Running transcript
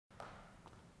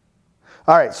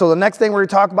All right, so the next thing we're going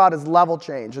to talk about is level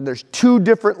change. And there's two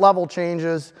different level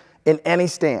changes in any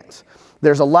stance.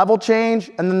 There's a level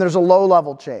change, and then there's a low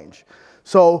level change.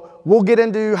 So we'll get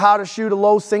into how to shoot a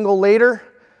low single later,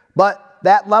 but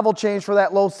that level change for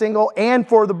that low single and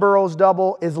for the Burroughs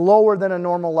double is lower than a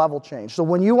normal level change. So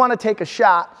when you want to take a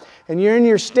shot and you're in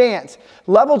your stance,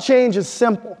 level change is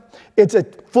simple. It's a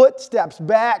foot steps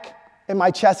back and my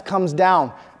chest comes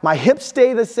down. My hips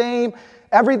stay the same.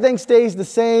 Everything stays the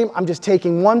same. I'm just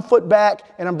taking one foot back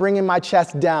and I'm bringing my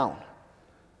chest down.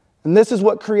 And this is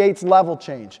what creates level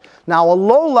change. Now, a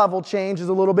low level change is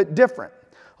a little bit different.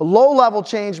 A low level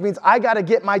change means I got to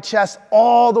get my chest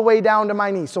all the way down to my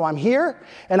knee. So I'm here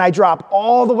and I drop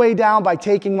all the way down by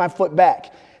taking my foot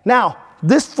back. Now,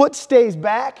 this foot stays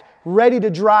back, ready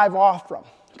to drive off from,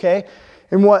 okay?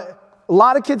 And what a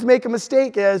lot of kids make a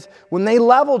mistake is when they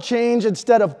level change,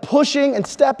 instead of pushing and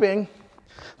stepping,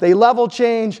 they level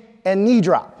change and knee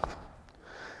drop.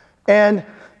 And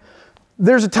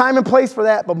there's a time and place for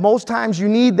that, but most times you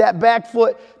need that back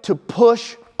foot to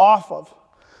push off of.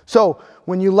 So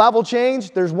when you level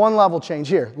change, there's one level change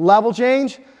here. Level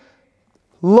change,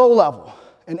 low level.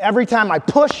 And every time I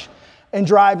push and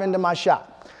drive into my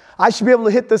shot, I should be able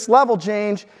to hit this level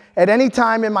change at any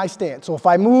time in my stance. So if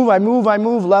I move,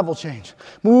 level change.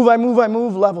 Move, I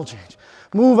move, level change.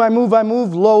 Move, I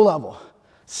move, low level.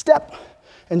 Step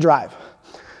and drive.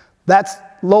 That's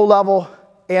low level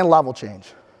and level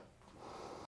change.